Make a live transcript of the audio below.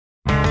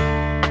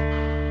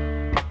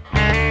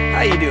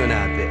How you doing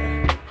out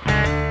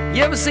there?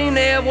 You ever seem to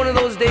have one of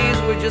those days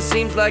where it just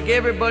seems like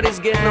everybody's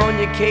getting on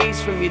your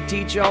case, from your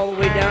teacher all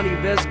the way down to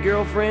your best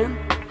girlfriend?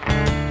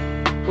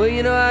 Well,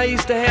 you know, I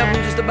used to have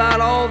them just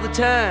about all the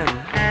time,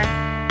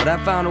 but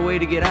I found a way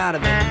to get out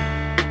of it.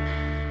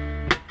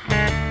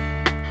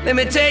 Let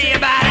me tell you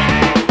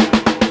about it.